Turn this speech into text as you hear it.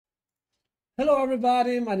Hello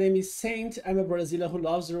everybody, my name is Saint. I'm a Brazilian who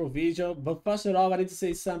loves Eurovision, but first of all I need to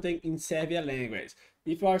say something in Serbian language.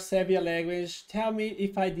 If you are Serbian language, tell me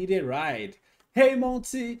if I did it right. Hej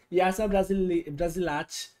momci, ja sam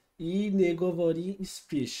Brazilac I ne govorim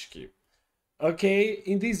spiški. Okay,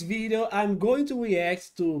 in this video I'm going to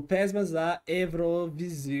react to Pesma za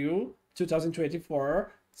Evroviziju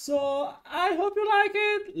 2024. So I hope you like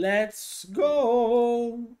it. Let's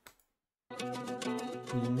go!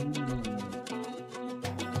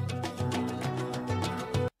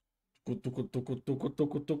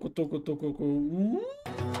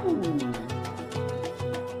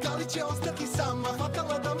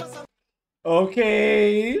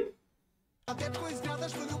 Okay.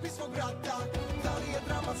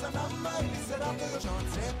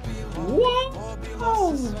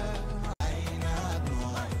 Wow.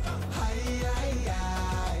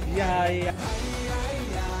 Yeah.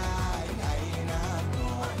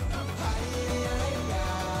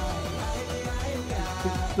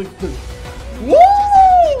 Woo!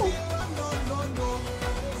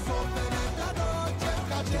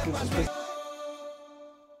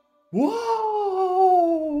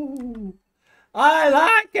 Whoa! I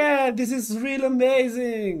like it! This is really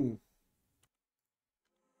amazing!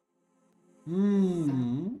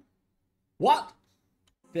 What?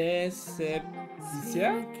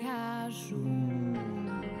 Percepcija?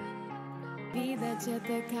 Vidjet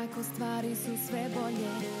ćete kako stvari su sve bolje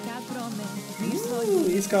kad promeniš svoju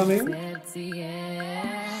percepcije.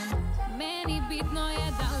 Meni bitno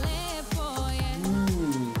je da lepo je,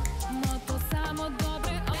 no to samo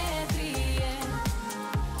dobre otrije.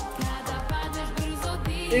 Kada padneš brzo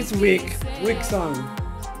diži. It's weak song.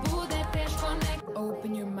 Bude teško nek.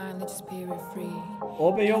 Open your mind, let your spirit free.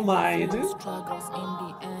 Open your mind. Struggles in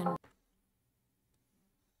the end.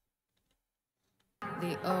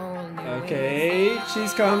 Okay,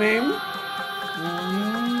 she's coming.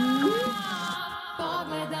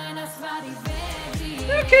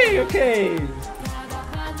 Okay.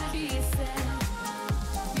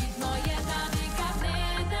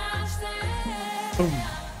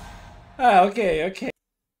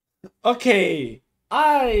 Okay.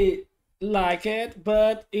 I like it,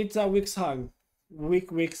 but it's a weak song.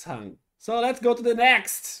 Weak song. So let's go to the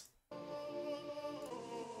next.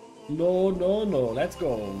 No, let's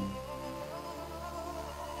go.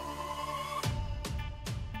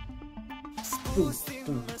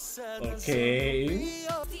 Okay.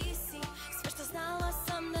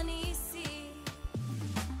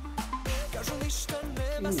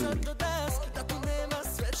 No.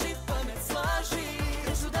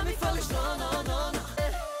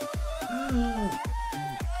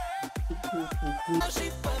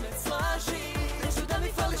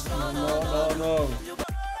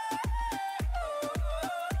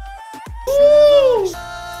 Woo!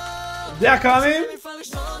 They're coming.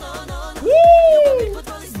 Woo!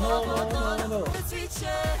 No.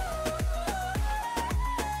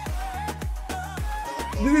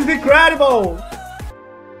 This is incredible.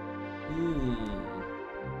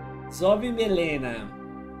 Zovi Lena.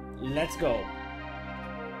 Let's go.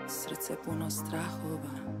 Srce puno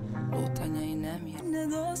strahova, lutanja I nemir.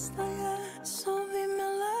 Nedostaje Zovi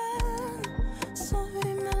Lena, Zovi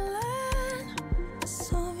Lena,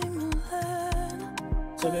 Zovi Lena.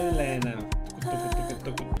 Zovi Lena.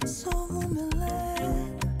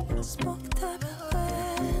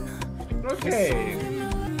 Okay.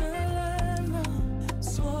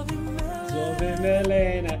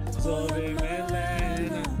 Zovi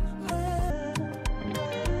Lena.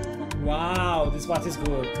 Wow, this part is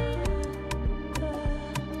good.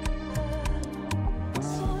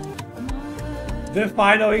 The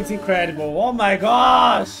final is incredible. Oh my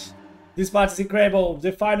gosh! This part is incredible.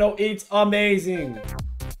 The final is amazing.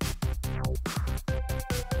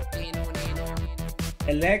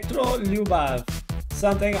 Elektroljubav.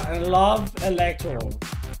 Something I love electro.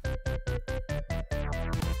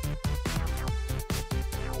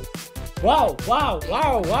 Wow.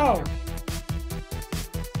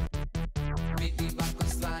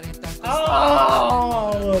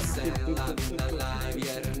 Oh!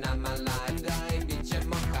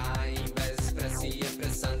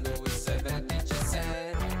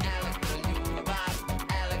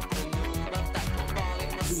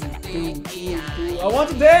 I want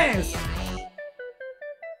to dance!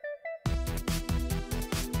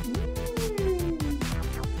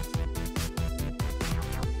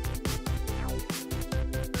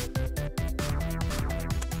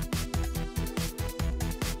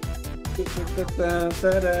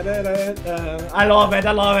 I love it.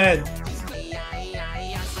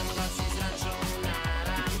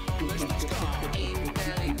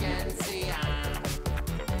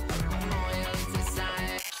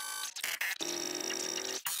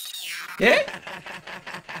 Yeah?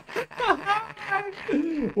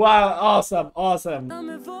 Wow, awesome, awesome. Da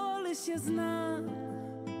me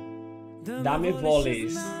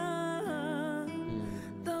voliš.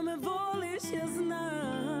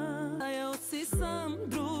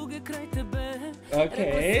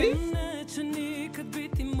 Okay.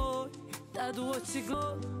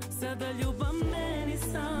 Sada ljubav meni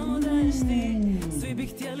samo daješ ti. Svi bi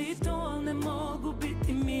htjeli to, al ne mogu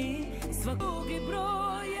biti mi. Svakog i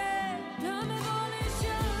broje da me voliš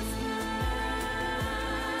jasna.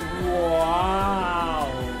 Wow.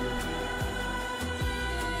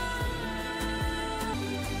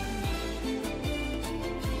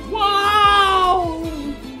 Wow.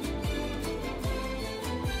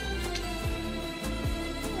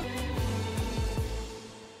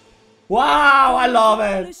 Wow, I love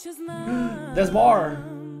it. There's more.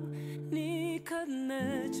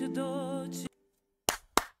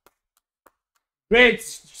 Great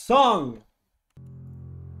song.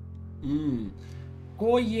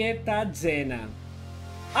 Ko je ta Zejna?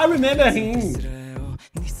 I remember him.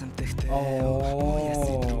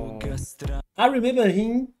 Oh. I remember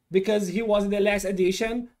him because he was in the last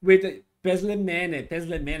edition with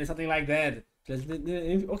Pesma, something like that.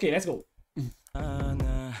 Okay, let's go.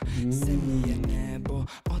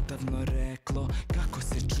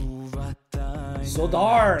 So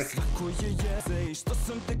dark.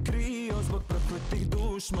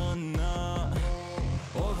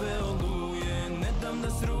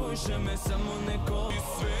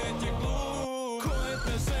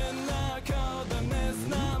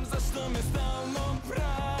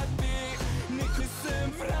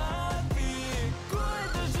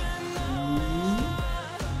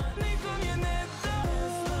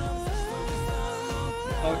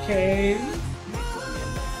 Okay.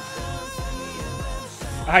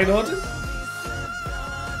 High note.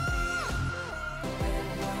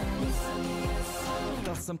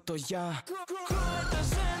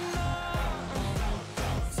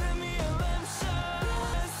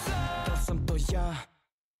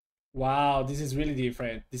 Wow, this is really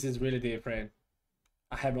different. This is really different.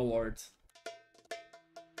 I have no words.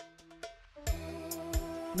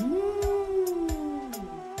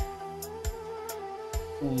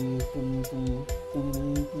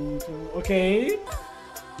 Okay.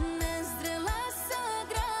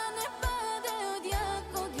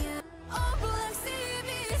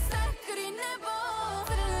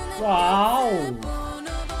 Wow.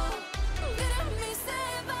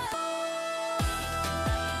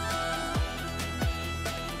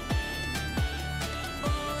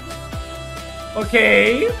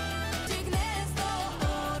 Okay.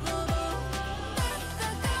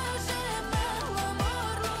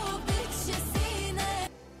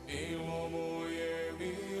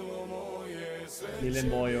 Mile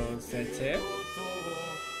mojo srce.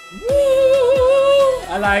 Woo!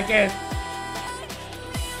 I like it.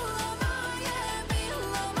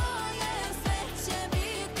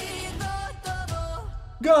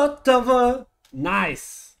 Gotovo.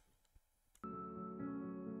 Nice.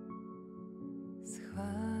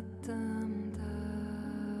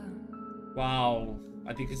 Wow,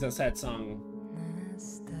 I think it's a sad song.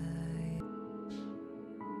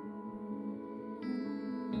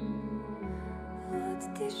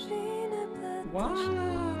 Wow.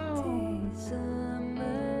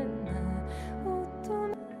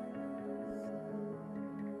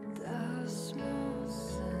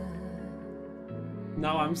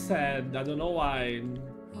 Now I'm sad. I don't know why.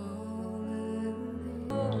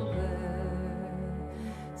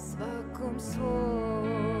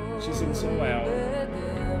 She sings so well.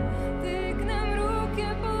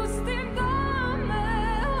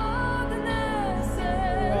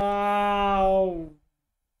 Wow.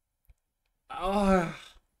 Oh.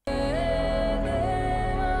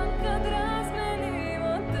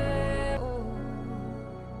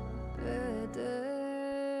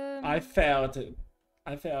 I felt it.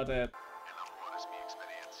 I felt it.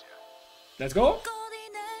 Let's go.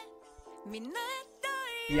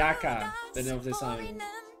 Jaka, the name of the song.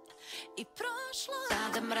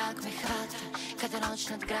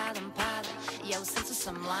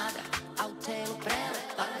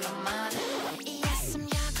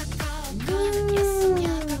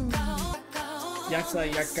 Jaka,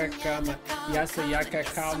 jaka kama, jasa jaka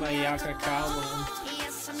kama, jaka kama.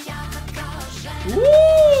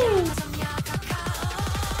 Woo!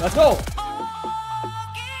 Let's go.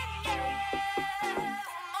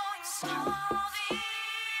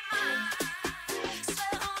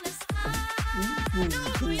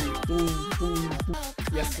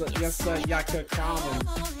 Yes, Jaka kama.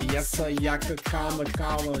 Yes, Jaka kama,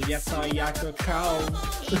 kama. Yes, Jaka kama.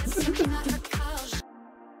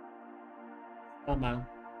 Ama.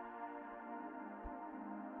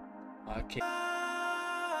 Okay.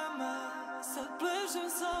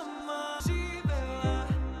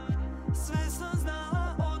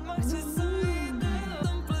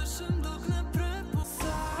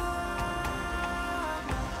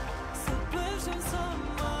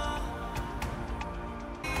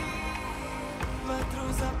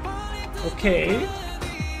 Okay.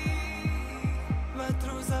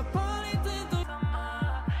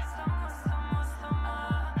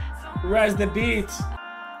 Where's the beat?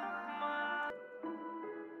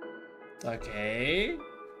 Okay.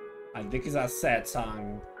 I think it's a sad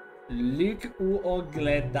song. Lik u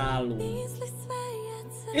ogledalu.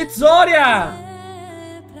 It's Zorja!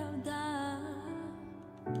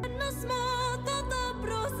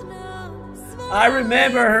 I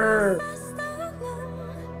remember her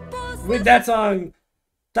with that song.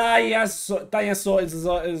 Saya.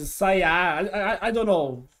 I don't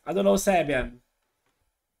know. I don't know Serbian.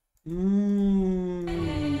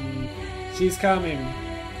 She's coming.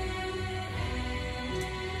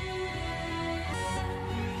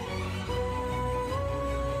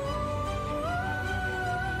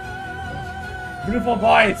 Beautiful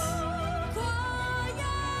voice.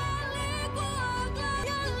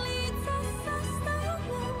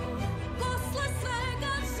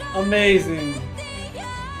 Amazing.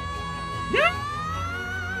 Yeah.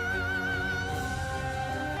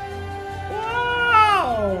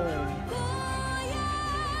 Wow.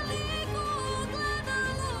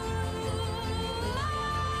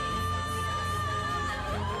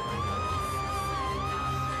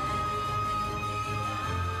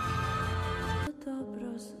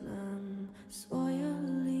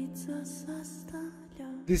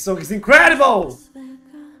 This song is incredible!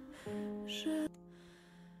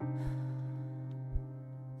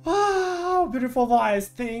 Wow, beautiful voice.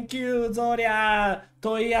 Thank you, Zorja.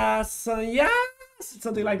 Toya Sanya?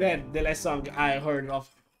 Something like that. The last song I heard of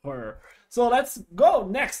her. So let's go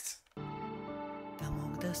next.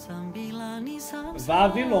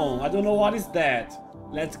 Vavilon. I don't know what is that.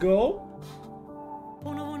 Let's go.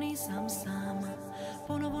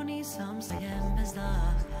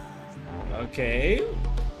 Okay.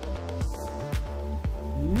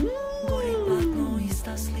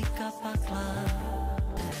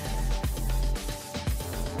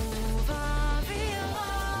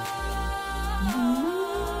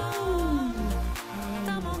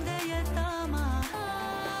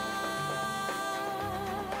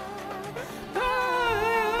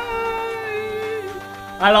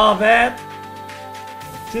 I love it.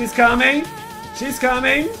 She's coming. She's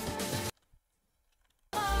coming.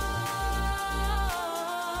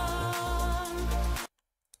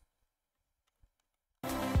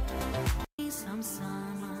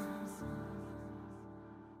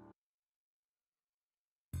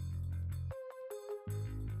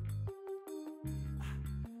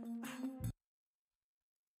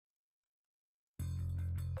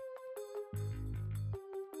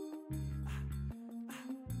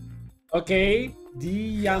 Okay,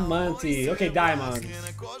 diamante. Okay, diamond.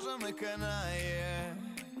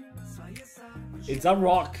 It's a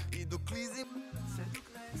rock.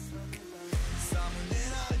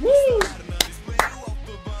 Woo!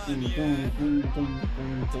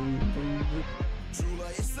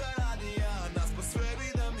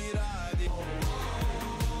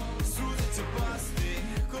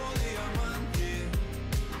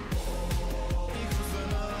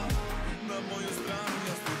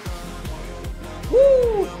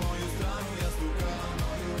 Woo!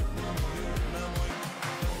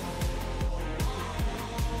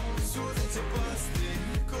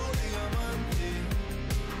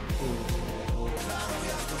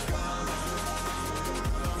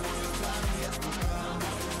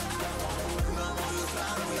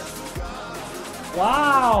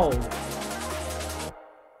 Wow!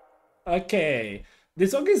 Okay, the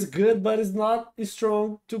song is good, but it's not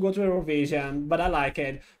strong to go to Eurovision, but I like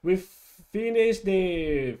it. We finished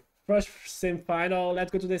the first semi-final,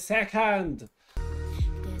 let's go to the second.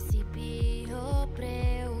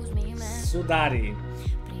 Sudari.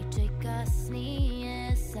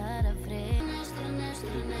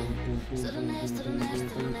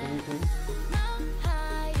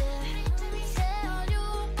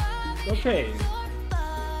 Okay.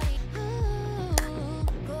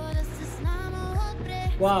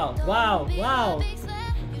 Wow, wow, wow.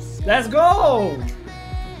 Let's go!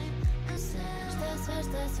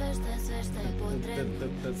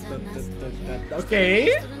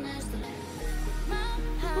 Okay.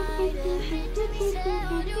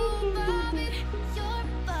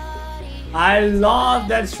 I love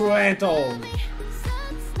that instrumental.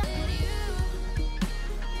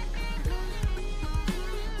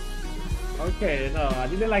 Okay, no, I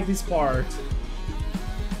didn't like this part.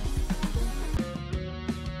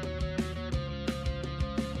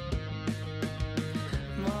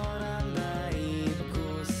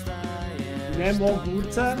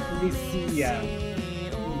 Nemoguća misija.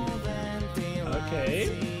 Okay.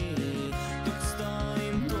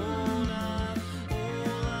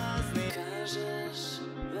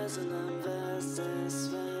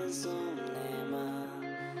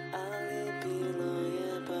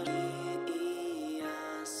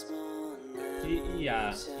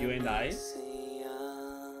 Yeah, you and I.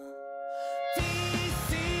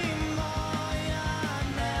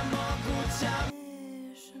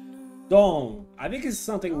 Dom. I think it's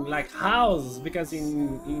something like house because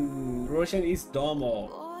in Russian it's domo.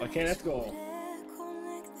 Okay, let's go.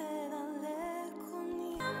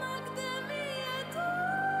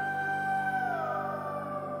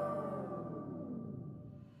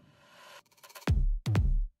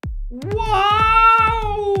 Wow!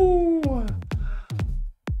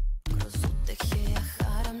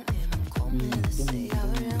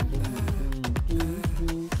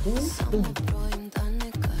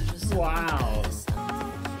 Wow!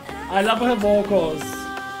 I love her vocals.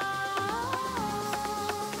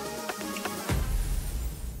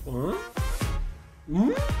 Huh?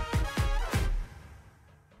 Hmm?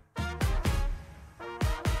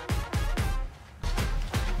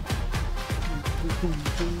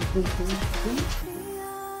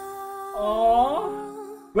 Oh,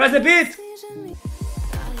 where's the beat?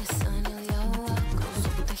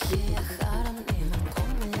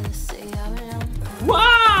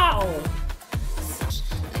 Wow!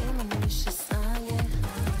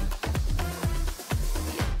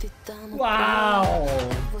 Wow!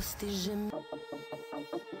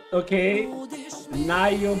 Okay,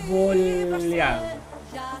 Najbolja.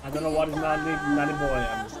 I don't know what is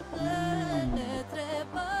Najbolja.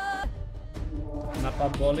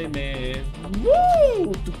 Napaboli me.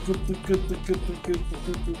 Woo!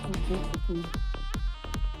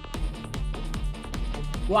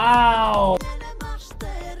 Wow!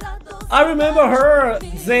 I remember her,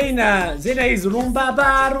 Zeyna. Zeyna is rumba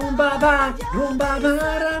ba, rumba ba, rumba ba,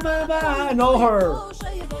 rumba ba. I know her.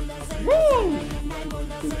 Woo!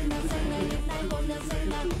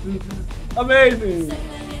 Amazing.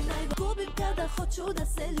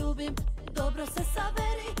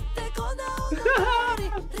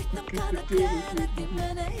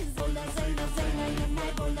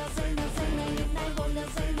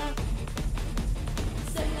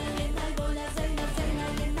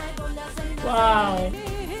 Wow.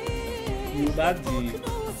 Buddy.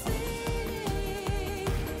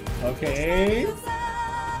 Okay.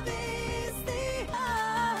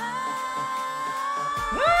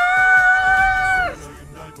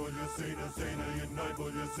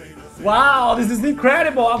 Wow, this is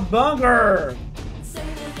incredible! A banger!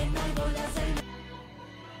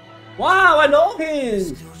 Wow, I know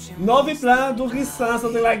him! Novi Plan do Hristina,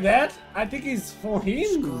 something like that. I think it's from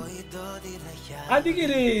him. I think it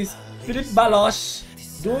is. Felipe Baloche.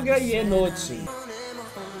 Duga e Noite.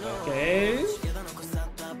 Okay.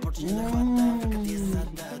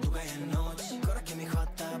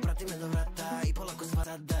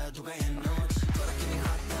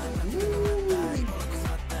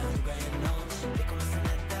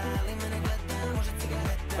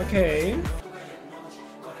 Okay.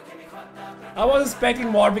 I was expecting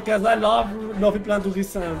more because I love Novi Plan do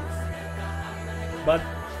Hristina. But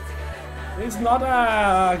it's not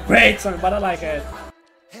a great song, but I like it.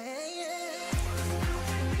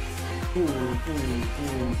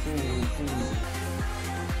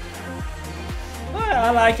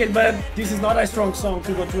 I like it, but this is not a strong song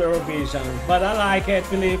to go to Eurovision. But I like it,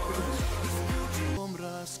 Filipe.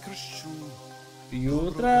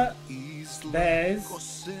 Jutra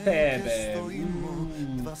bez tebe.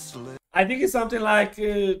 I think it's something like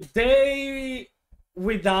Day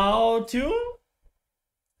Without You.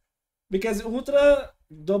 Because Ultra,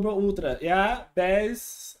 Dobro Ultra, yeah,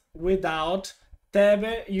 Bez Without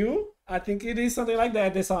Tebe, You. I think it is something like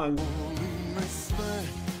that, the song.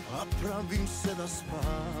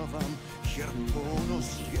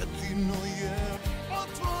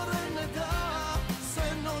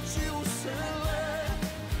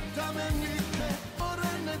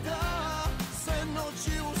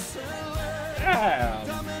 Yeah.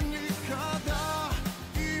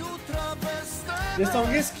 The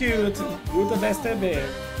song is cute. Ultra bez tebe.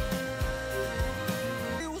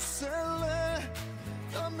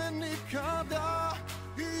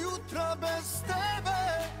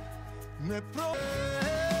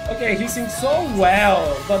 Okay, he sings so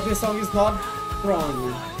well, but the song is not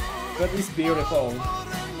strong, but it's beautiful.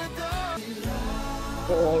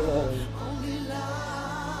 Oh,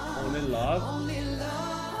 Only Love.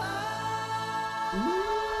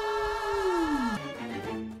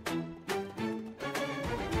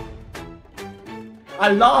 I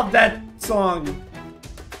love that song.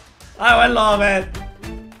 Oh, I love it.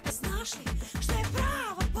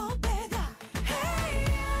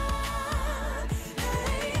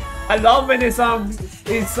 I love when it's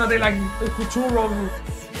something like cultural.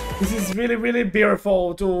 This is really, really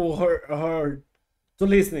beautiful to her to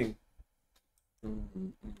listening.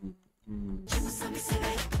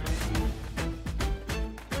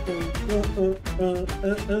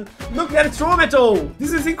 Look at the instrumental.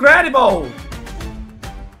 This is incredible.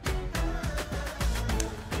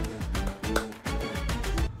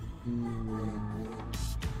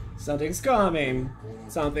 Something's coming.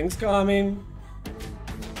 Something's coming.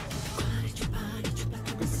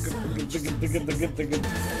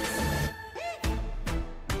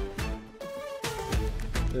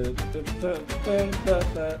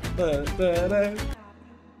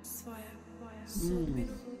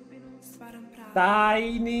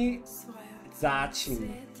 Tiny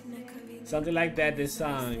Zachin. Something like that, the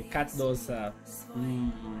song. Kat Dosa.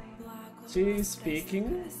 She's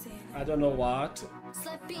speaking. I don't know what.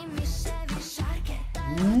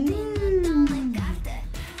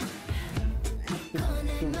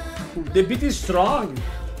 The beat is strong.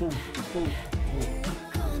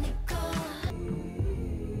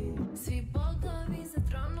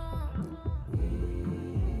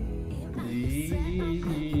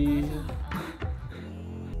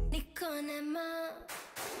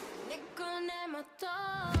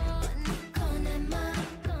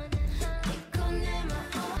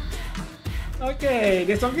 Okay,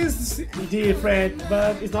 the song is different,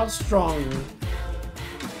 but it's not strong.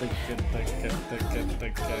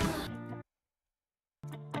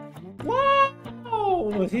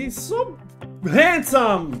 Wow, he's so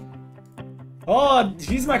handsome. Oh,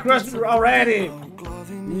 he's my crush already.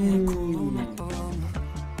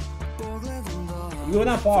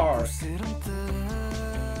 Luna Park.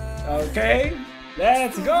 Okay,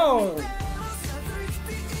 let's go.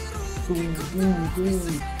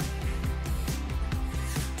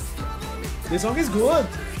 This song is good.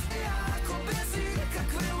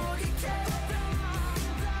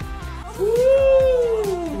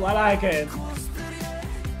 Ooh, I like it.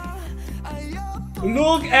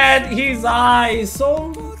 Look at his eyes,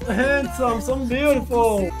 so handsome, so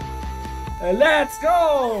beautiful. Let's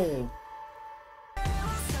go.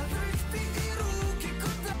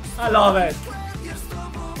 I love it.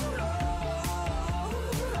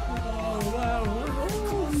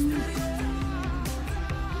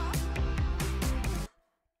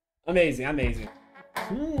 Amazing, amazing.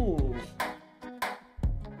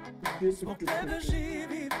 Zbog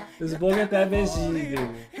tebe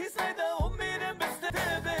živim.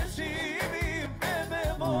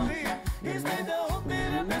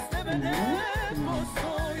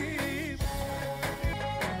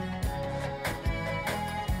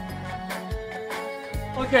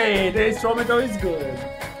 Okay, the instrumental is good.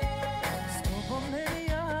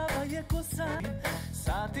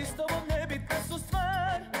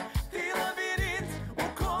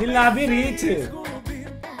 Filarri Ko.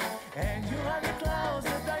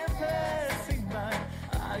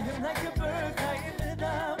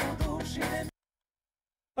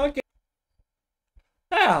 Okay.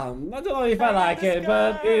 Yeah, I don't know if I like it,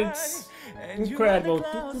 but it's incredible.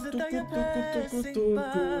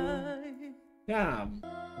 Yeah.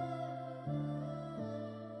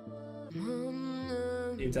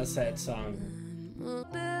 It's a sad song.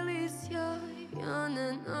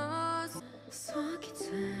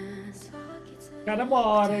 Got a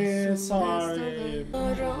body, sorry.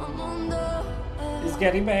 It's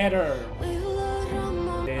getting better.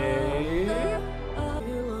 Okay.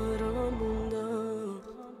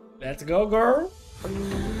 Let's go, girl.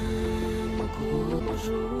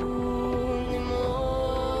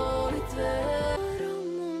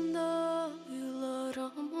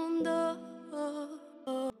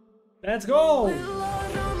 Let's go.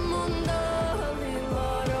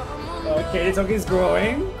 Okay, the song is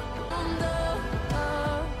growing.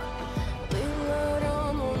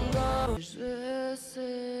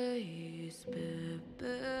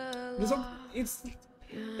 The song,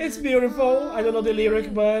 it's beautiful. I don't know the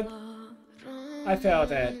lyric, but I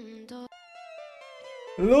felt it.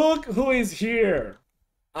 Look who is here.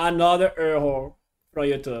 Another error from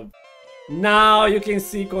YouTube. Now you can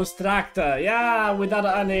see Constructor. Yeah, without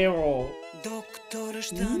an arrow. Doctor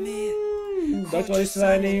Strani.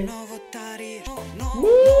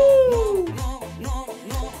 Woo!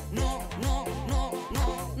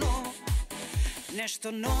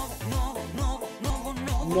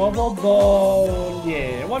 Novo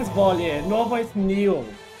bolje. What is bolje? Novo is new.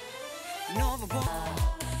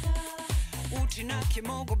 Učinak je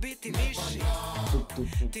mogo biti viši.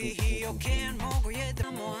 Tihi okean mogo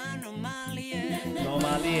jedamo anomalije.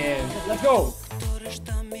 Anomalije. Let's go. Doktore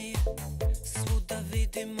šta mi je, svuda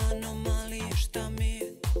vidim anomalije. Šta mi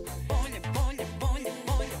je, bolje, bolje, bolje,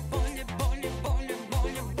 bolje, bolje, bolje, bolje,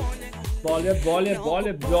 bolje, bolje. Bolje, bolje,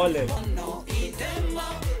 bolje, bolje. No, idemo,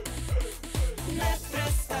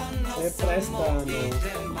 neprestano, Neprestano.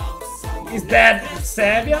 idemo. Is that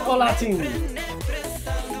Serbia or Latin?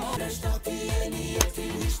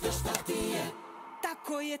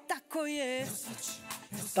 Tako je, tako je.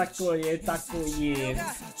 Tako je, tako je.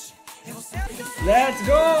 Let's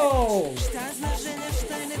go! Šta zna želja,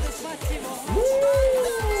 šta je nedohvatljivo?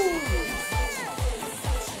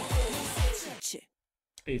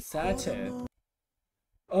 Pisače.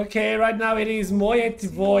 Okay, right now it is moje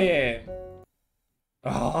tvoje.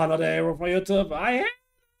 Oh, another error for YouTube. I hate it.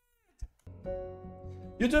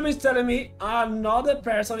 YouTube is telling me another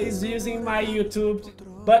person is using my YouTube,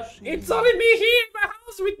 but it's only me here in my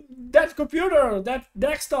house with that computer, that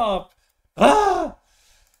desktop. Ah!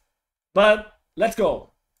 But let's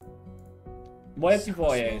go. Moje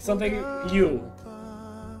tvoje. Something you.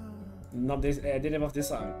 Not this. The name of this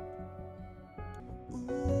song.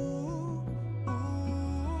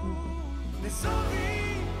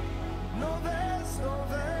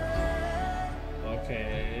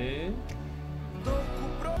 Okay.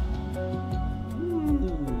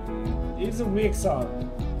 It's a weak song.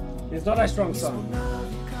 It's not a strong song.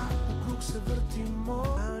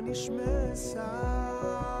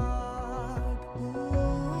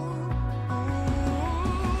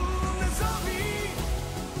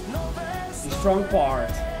 The strong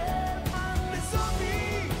part.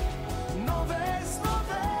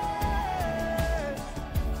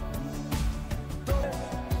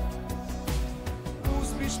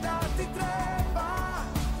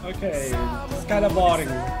 Okay, it's kind of boring.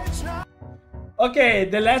 Okay,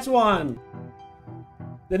 the last one.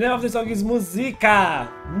 The name of the song is Muzika.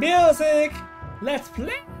 Music! Let's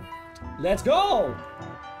play! Let's go!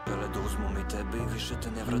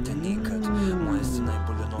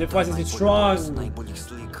 The voice is strong.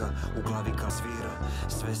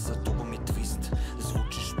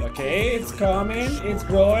 Okay, it's coming, it's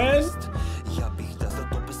growing.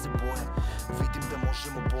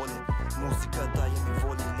 Muzika daje mi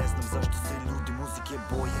volje i ne znam zašto se ljudi muzike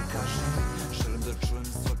boje. Kažem, želim da čujem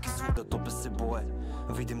svaki zvuk, da tope se boje.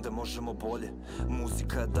 Vidim da možemo bolje.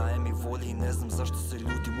 Muzika daje mi volje i ne znam zašto se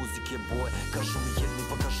ljudi muzike boje. Kažu mi jedni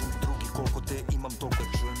pa kažu mi drugi, koliko te imam toliko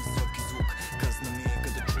da čujem svaki zvuk. Kazna mi je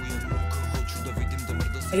kada čujem muk, hoću da vidim da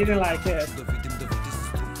mrda se. I didn't like it. Da vidim da vidi se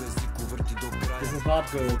struka, jezik uvrti do kraja. This is not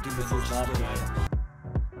good. This is not good.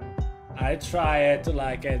 I tried to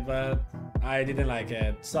like it, but I didn't like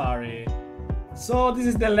it. Sorry. So this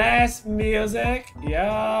is the last music.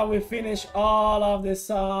 Yeah, we finished all of the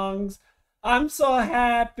songs. I'm so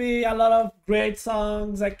happy. A lot of great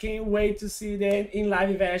songs. I can't wait to see them in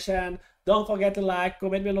live version. Don't forget to like,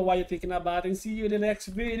 comment below what you're thinking about, and see you in the next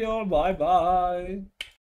video. Bye bye.